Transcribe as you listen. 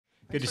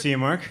Good to see you,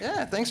 Mark.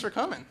 Yeah, thanks for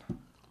coming.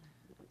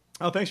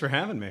 Oh, thanks for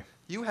having me.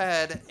 You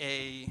had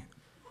a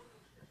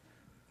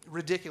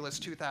ridiculous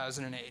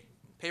 2008.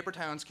 Paper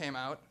Towns came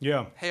out.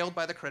 Yeah. Hailed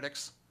by the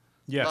critics.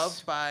 Yes.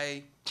 Loved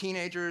by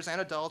teenagers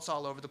and adults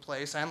all over the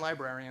place, and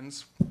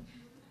librarians.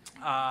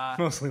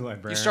 Mostly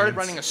librarians. You started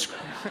writing a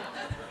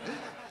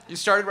You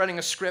started writing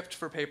a script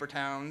for Paper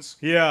Towns.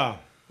 Yeah.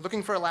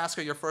 Looking for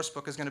Alaska, your first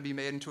book is going to be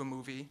made into a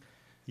movie.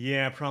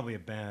 Yeah, probably a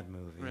bad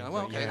movie. Really?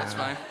 Well, okay, yeah. that's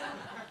fine.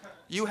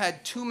 You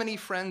had too many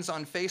friends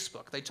on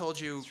Facebook. They told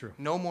you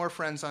no more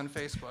friends on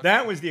Facebook.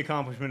 That was the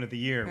accomplishment of the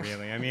year,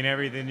 really. I mean,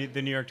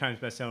 the New York Times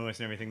bestseller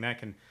list and everything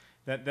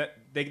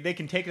they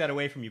can take that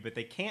away from you, but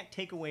they can't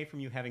take away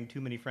from you having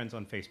too many friends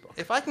on Facebook.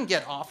 If I can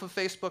get off of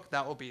Facebook,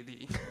 that will be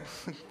the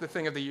the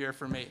thing of the year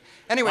for me.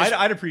 Anyways,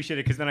 I'd appreciate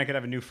it because then I could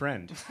have a new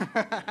friend.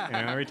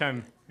 Every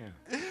time. Yeah.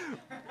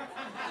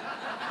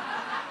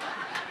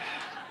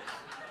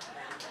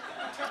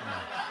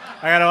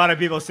 I got a lot of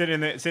people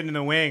sitting in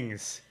the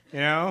wings.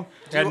 I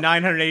had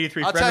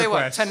 983 I'll friend tell you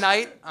requests. what,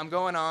 tonight I'm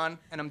going on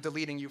and I'm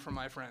deleting you from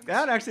my friends.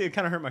 That actually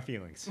kind of hurt my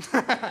feelings.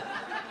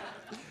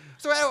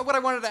 So what I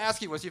wanted to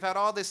ask you was, you've had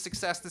all this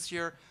success this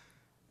year.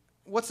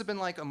 What's it been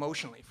like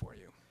emotionally for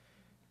you?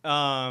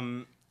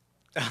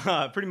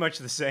 Pretty much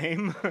the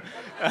same.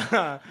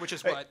 Which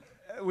is what?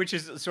 Which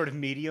is sort of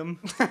medium.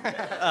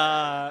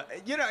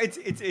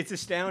 It's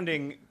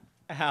astounding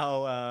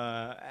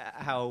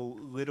how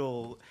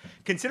little,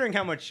 considering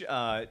how much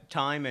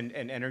time and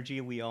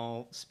energy we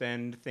all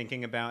spend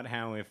thinking about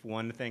how if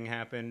one thing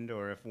happened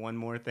or if one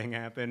more thing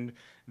happened,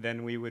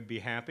 then we would be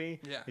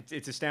happy. Yeah.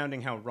 It's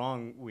astounding how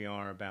wrong we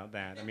are about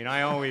that. I mean,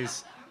 I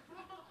always,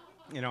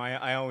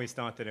 I always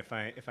thought that if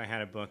I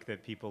had a book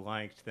that people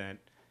liked, that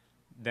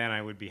then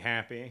I would be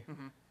happy.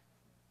 Mm-hmm.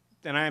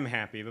 And I am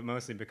happy, but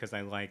mostly because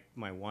I like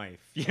my wife.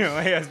 It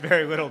has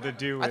very little to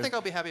do with... I think I'll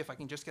be happy if I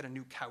can just get a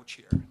new couch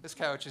here. This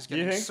couch is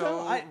getting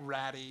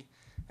ratty.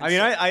 I mean,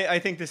 I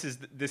think this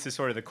is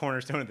sort of the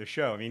cornerstone of the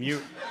show. I mean,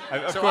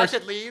 of so course, I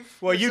could leave?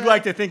 Well, you'd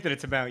like to think that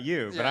it's about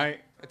you, but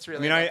it's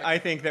really I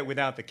think that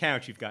without the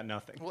couch, you've got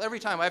nothing. Well, every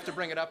time I have to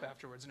bring it up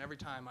afterwards, and every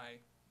time I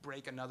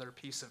break another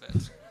piece of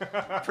it.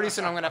 Pretty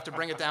soon I'm going to have to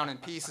bring it down in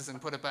pieces and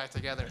put it back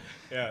together.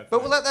 Yeah.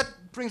 But that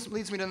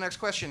leads me to the next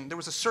question. There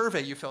was a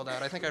survey you filled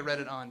out. I think I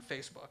read it on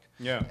Facebook.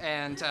 Yeah.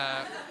 And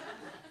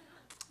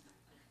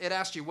it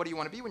asked you, what do you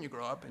want to be when you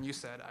grow up? And you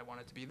said, I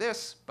want it to be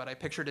this, but I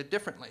pictured it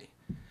differently.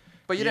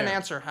 But you didn't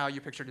answer how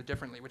you pictured it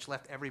differently, which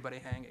left everybody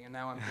hanging. And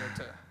now I'm here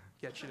to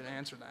get you to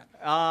answer that.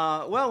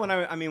 Well, when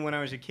I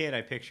was a kid,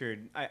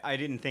 I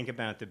didn't think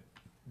about the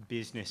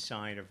business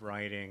side of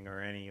writing or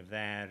any of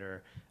that,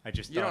 or I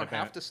just you don't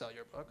have to sell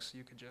your books.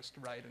 You could just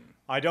write and.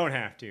 I don't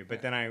have to,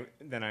 but then I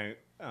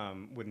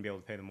wouldn't be able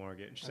to pay the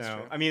mortgage. That's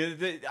true. I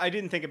mean, I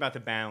didn't think about the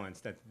balance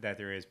that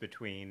there is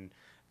between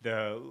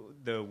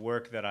the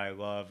work that I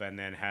love and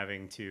then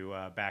having to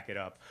back it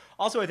up.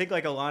 Also, I think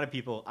like a lot of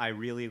people, I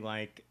really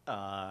like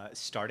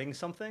starting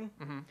something,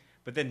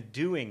 but then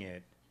doing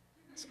it,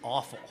 it's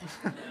awful.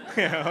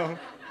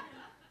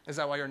 Is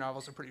that why your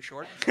novels are pretty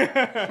short?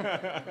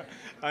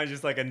 I'm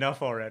just like,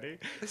 enough already.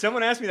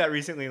 Someone asked me that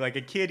recently. Like,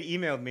 a kid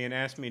emailed me and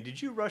asked me,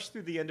 did you rush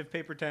through the end of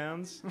Paper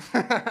Towns?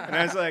 And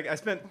I was like, I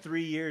spent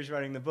 3 years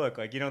writing the book.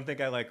 Like, you don't think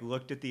I,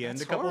 looked at the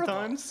end a couple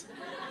times?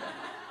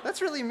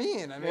 That's really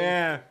mean. I mean,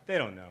 yeah, they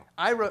don't know.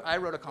 I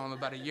wrote a column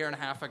about a year and a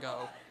half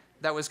ago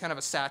that was kind of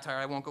a satire.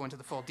 I won't go into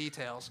the full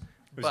details.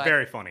 It was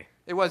very funny.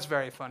 It was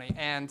very funny.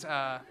 And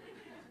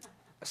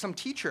some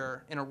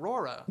teacher in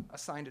Aurora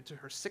assigned it to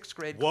her 6th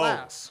grade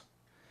class.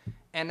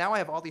 And now I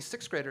have all these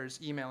 6th graders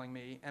emailing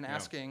me and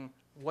asking,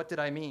 what did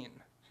I mean?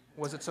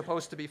 Was it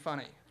supposed to be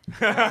funny?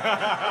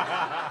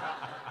 I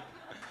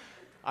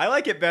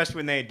like it best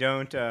when they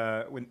don't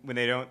when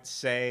they don't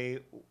say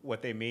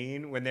what they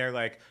mean. When they're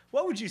like,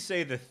 what would you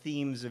say the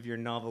themes of your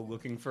novel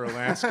Looking for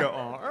Alaska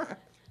are? And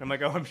I'm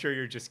like, oh, I'm sure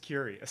you're just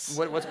curious.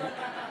 Well,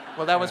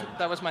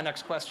 that was my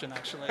next question,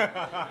 actually.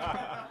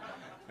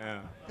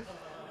 Yeah.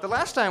 The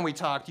last time we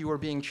talked, you were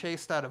being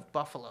chased out of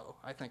Buffalo,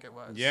 I think it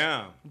was.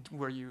 Yeah.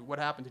 What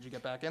happened? Did you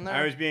get back in there?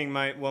 I was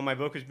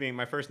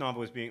my first novel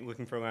was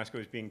Looking for Alaska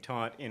was being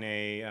taught in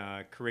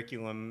a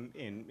curriculum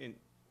in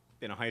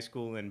a high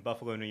school in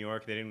Buffalo, New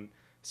York.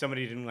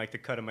 Somebody didn't like the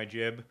cut of my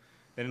jib.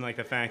 They didn't like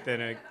the fact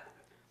that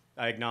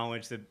I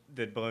acknowledged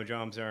that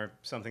blowjobs are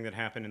something that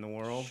happened in the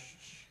world.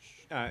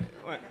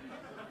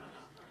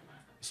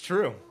 It's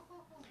true.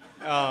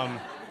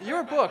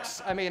 Your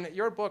books,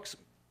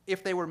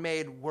 if they were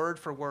made word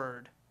for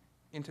word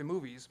into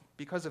movies,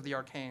 because of the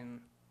arcane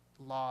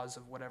laws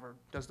of whatever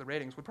does the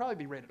ratings, would probably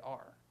be rated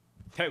R.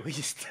 At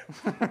least.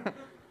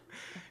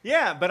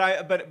 Yeah, but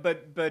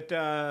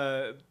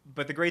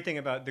the great thing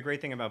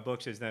about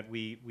books is that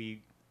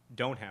we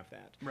don't have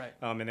that, right?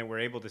 And that we're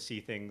able to see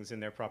things in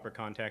their proper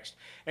context.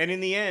 And in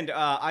the end,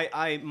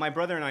 my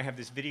brother and I have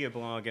this video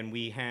blog, and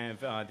we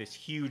have this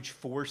huge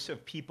force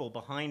of people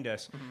behind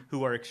us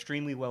who are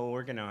extremely well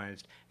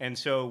organized. And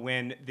so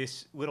when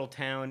this little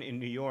town in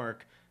New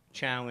York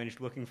challenged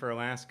Looking for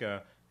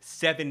Alaska,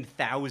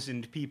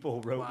 7,000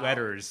 people wrote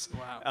letters.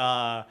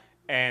 Wow.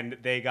 and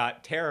they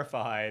got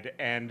terrified.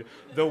 And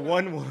the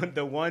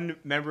one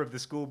member of the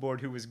school board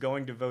who was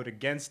going to vote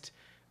against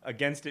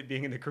it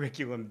being in the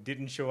curriculum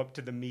didn't show up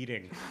to the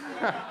meeting.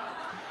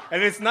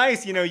 And it's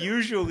nice,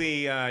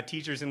 usually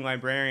teachers and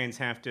librarians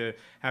have to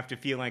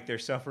feel like they're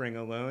suffering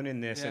alone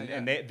in this,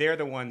 and they're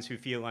the ones who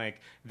feel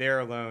like they're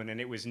alone, and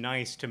it was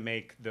nice to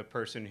make the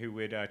person who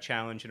would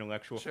challenge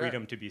intellectual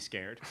freedom to be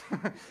scared.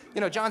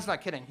 John's not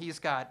kidding. He's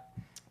got,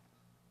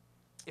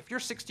 if you're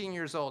 16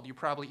 years old, you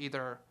probably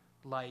either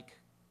like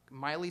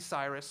Miley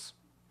Cyrus,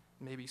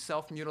 maybe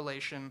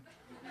self-mutilation,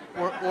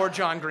 or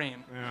John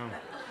Green. Yeah.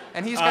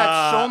 And he's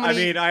got so many.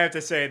 I mean, I have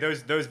to say,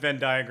 those Venn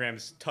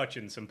diagrams touch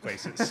in some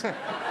places.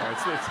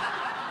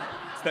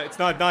 It's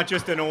not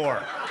just an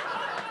or.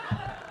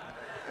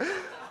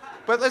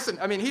 But listen,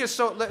 I mean, he is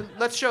so.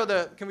 Let's show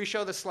can we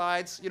show the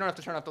slides? You don't have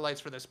to turn off the lights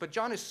for this. But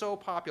John is so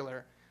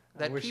popular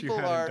that I wish you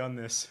hadn't done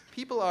this.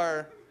 People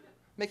are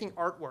making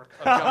artwork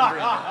of John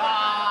Green.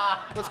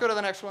 Let's go to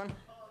the next one.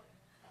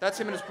 That's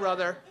him and his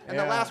brother. And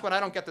the last one, I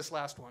don't get this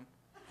last one.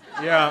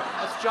 Yeah.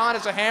 That's John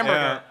as a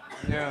hamburger.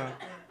 Yeah.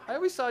 I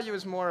always saw you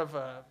as more of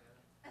a.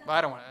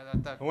 I don't want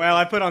to. Well,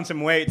 I put on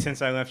some weight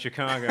since I left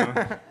Chicago.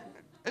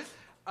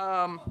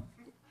 Well,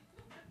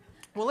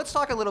 let's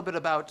talk a little bit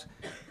about.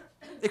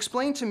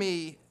 Explain to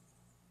me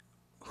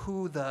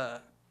who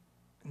the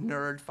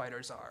nerd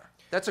fighters are.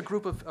 That's a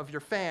group of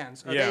your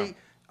fans.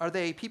 Are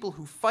they people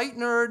who fight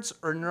nerds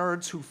or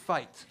nerds who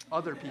fight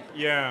other people?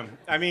 Yeah,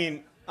 I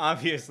mean,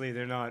 obviously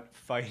they're not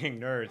fighting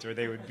nerds, or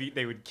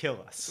they would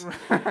kill us.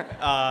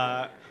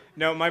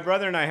 No, my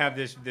brother and I have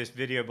this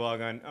video blog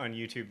on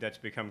YouTube that's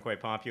become quite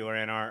popular,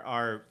 and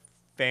our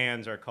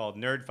fans are called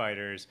nerd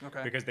fighters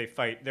because they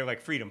fight. They're like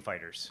freedom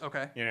fighters.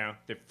 Okay.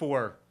 They're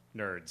for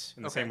nerds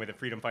in the same way that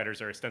freedom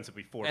fighters are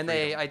ostensibly for and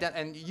freedom.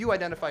 And you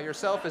identify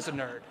yourself as a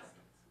nerd.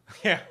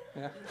 Yeah.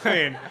 I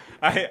mean,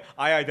 I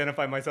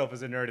identify myself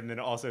as a nerd, and then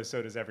also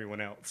so does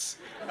everyone else.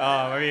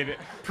 I mean,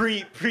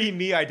 pre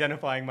me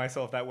identifying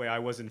myself that way, I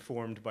was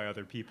informed by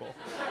other people.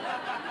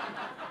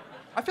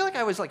 I feel like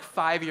I was like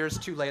 5 years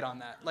too late on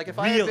that. Like if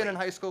I had been in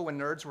high school when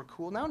nerds were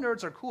cool, now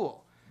nerds are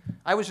cool.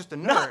 I was just a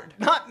nerd.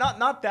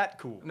 Not that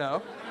cool.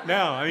 No.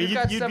 No, I mean,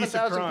 you'd be surprised.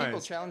 7,000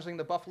 people challenging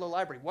the Buffalo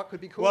Library. What could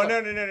be cooler?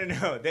 Well,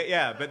 no.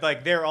 But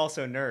like they're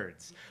also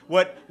nerds.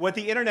 What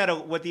the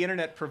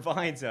internet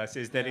provides us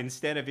is that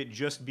instead of it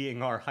just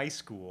being our high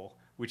school,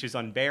 which is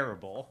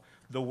unbearable,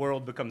 the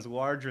world becomes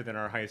larger than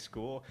our high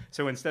school.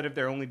 So instead of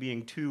there only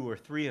being 2 or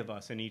 3 of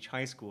us in each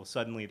high school,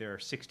 suddenly there are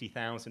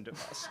 60,000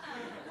 of us.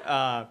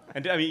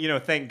 And I mean,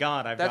 thank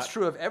God That's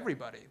true of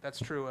everybody. That's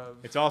true of.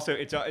 It's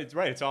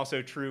right. It's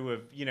also true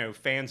of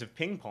fans of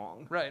ping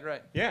pong.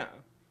 Right. Yeah.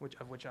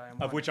 Of which I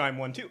am. Of which I'm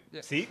one too.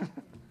 Yeah. See.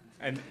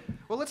 And.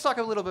 Well, let's talk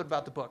a little bit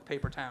about the book,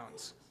 Paper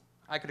Towns.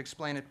 I could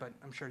explain it, but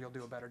I'm sure you'll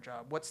do a better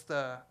job. What's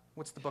the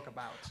book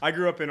about? I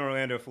grew up in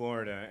Orlando,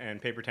 Florida, and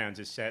Paper Towns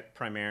is set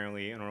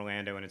primarily in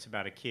Orlando, and it's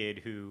about a kid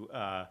who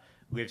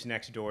lives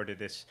next door to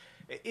this.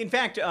 In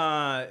fact,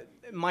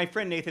 my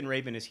friend Nathan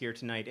Rabin is here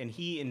tonight, and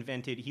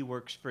he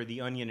works for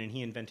The Onion, and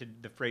he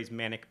invented the phrase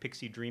manic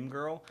pixie dream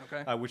girl,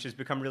 which has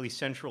become really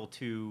central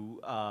to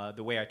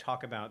the way I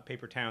talk about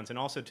Paper Towns, and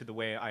also to the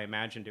way I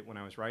imagined it when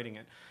I was writing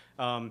it.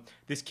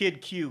 This kid,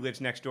 Q,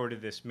 lives next door to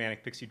this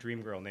manic pixie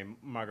dream girl named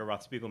Margot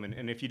Roth Spiegelman.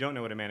 And if you don't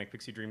know what a manic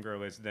pixie dream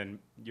girl is, then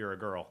you're a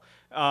girl.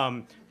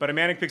 But a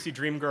manic pixie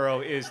dream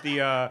girl is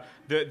the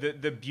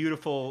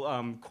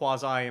beautiful,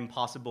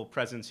 quasi-impossible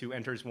presence who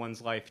enters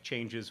one's life,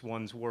 changes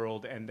one's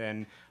world, and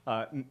then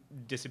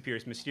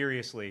disappears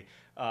mysteriously,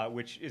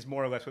 which is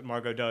more or less what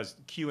Margot does.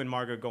 Q and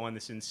Margot go on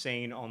this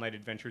insane all-night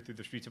adventure through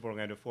the streets of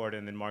Orlando, Florida,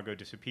 and then Margot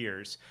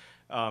disappears.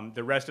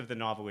 The rest of the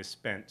novel is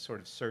spent sort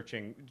of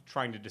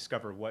trying to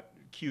discover what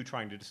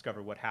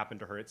happened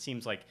to her. It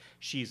seems like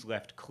she's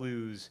left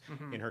clues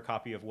in her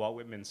copy of Walt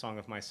Whitman's Song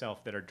of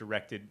Myself that are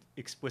directed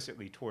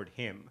explicitly toward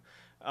him,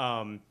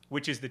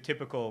 which is the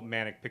typical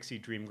manic pixie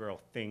dream girl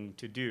thing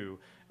to do.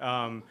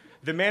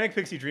 The manic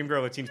pixie dream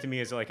girl, it seems to me,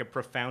 is like a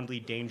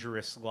profoundly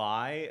dangerous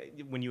lie.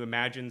 When you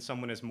imagine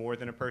someone as more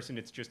than a person,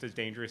 it's just as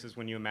dangerous as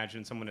when you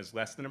imagine someone as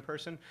less than a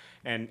person.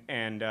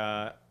 And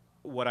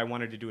what I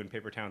wanted to do in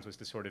Paper Towns was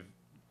to sort of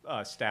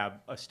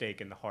stab a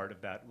stake in the heart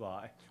of that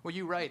lie. Well,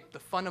 you write, the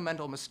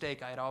fundamental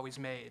mistake I had always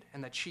made,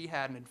 and that she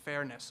had, and in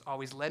fairness,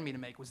 always led me to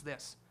make, was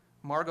this.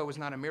 Margot was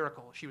not a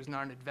miracle. She was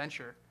not an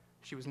adventure.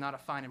 She was not a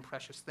fine and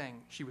precious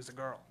thing. She was a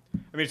girl.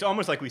 I mean, it's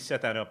almost like we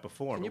set that up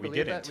before, but we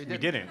didn't. We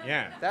didn't,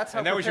 yeah. That's how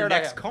and that was your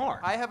next card.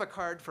 I have a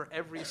card for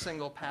every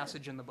single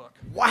passage in the book.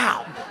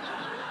 Wow!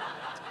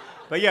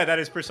 But yeah, that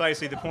is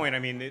precisely the point. I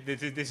mean,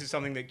 this is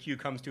something that Q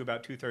comes to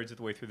about 2/3 of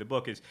the way through the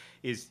book.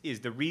 Is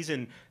the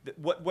reason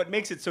what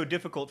makes it so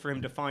difficult for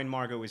him to find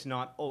Margot is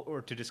not,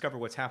 or to discover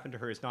what's happened to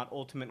her, is not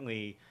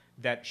ultimately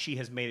that she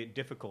has made it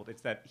difficult.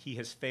 It's that he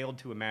has failed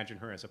to imagine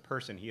her as a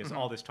person. He has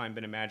all this time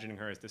been imagining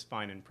her as this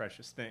fine and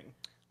precious thing.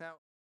 Now.